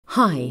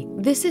Hi,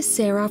 this is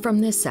Sarah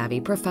from The Savvy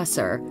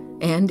Professor,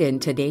 and in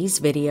today's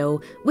video,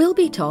 we'll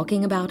be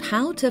talking about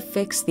how to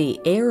fix the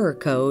error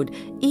code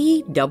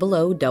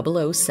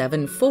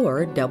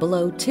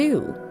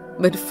E000074002.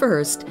 But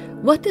first,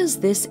 what does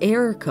this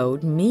error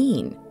code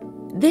mean?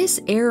 This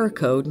error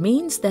code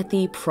means that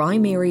the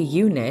primary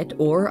unit,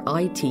 or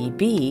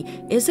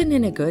ITB, isn't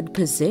in a good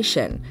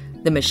position.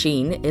 The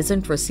machine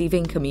isn't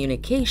receiving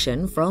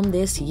communication from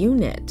this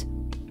unit.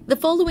 The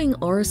following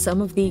are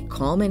some of the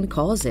common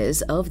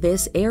causes of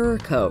this error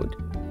code: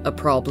 a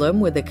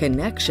problem with the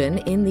connection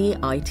in the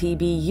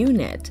ITB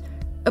unit,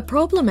 a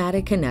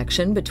problematic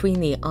connection between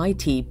the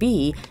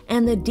ITB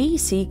and the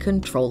DC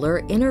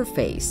controller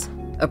interface,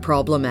 a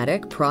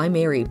problematic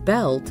primary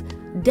belt,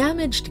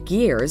 damaged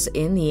gears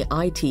in the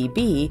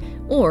ITB,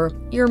 or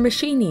your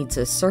machine needs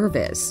a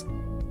service.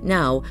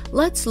 Now,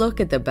 let's look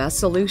at the best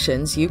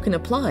solutions you can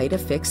apply to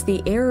fix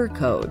the error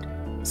code.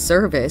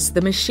 Service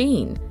the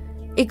machine.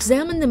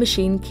 Examine the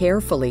machine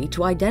carefully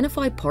to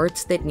identify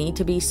parts that need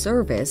to be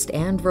serviced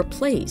and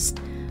replaced.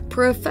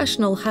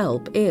 Professional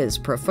help is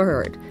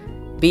preferred.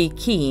 Be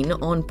keen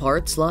on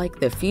parts like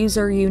the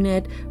fuser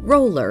unit,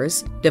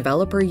 rollers,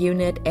 developer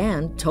unit,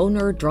 and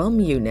toner drum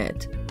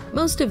unit.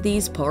 Most of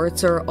these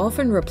parts are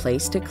often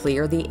replaced to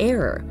clear the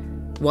error.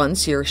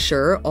 Once you're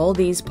sure all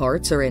these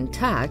parts are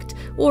intact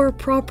or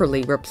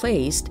properly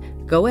replaced,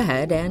 go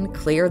ahead and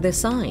clear the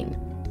sign.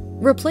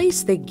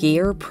 Replace the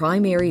gear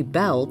primary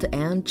belt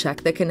and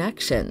check the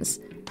connections.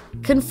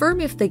 Confirm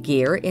if the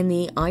gear in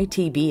the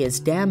ITB is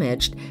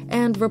damaged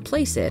and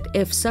replace it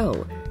if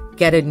so.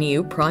 Get a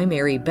new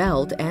primary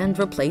belt and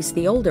replace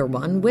the older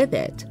one with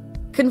it.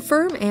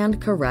 Confirm and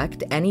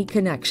correct any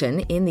connection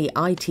in the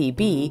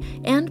ITB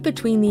and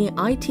between the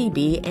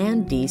ITB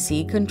and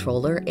DC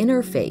controller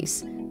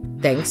interface.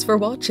 Thanks for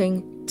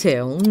watching.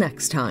 Till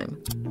next time.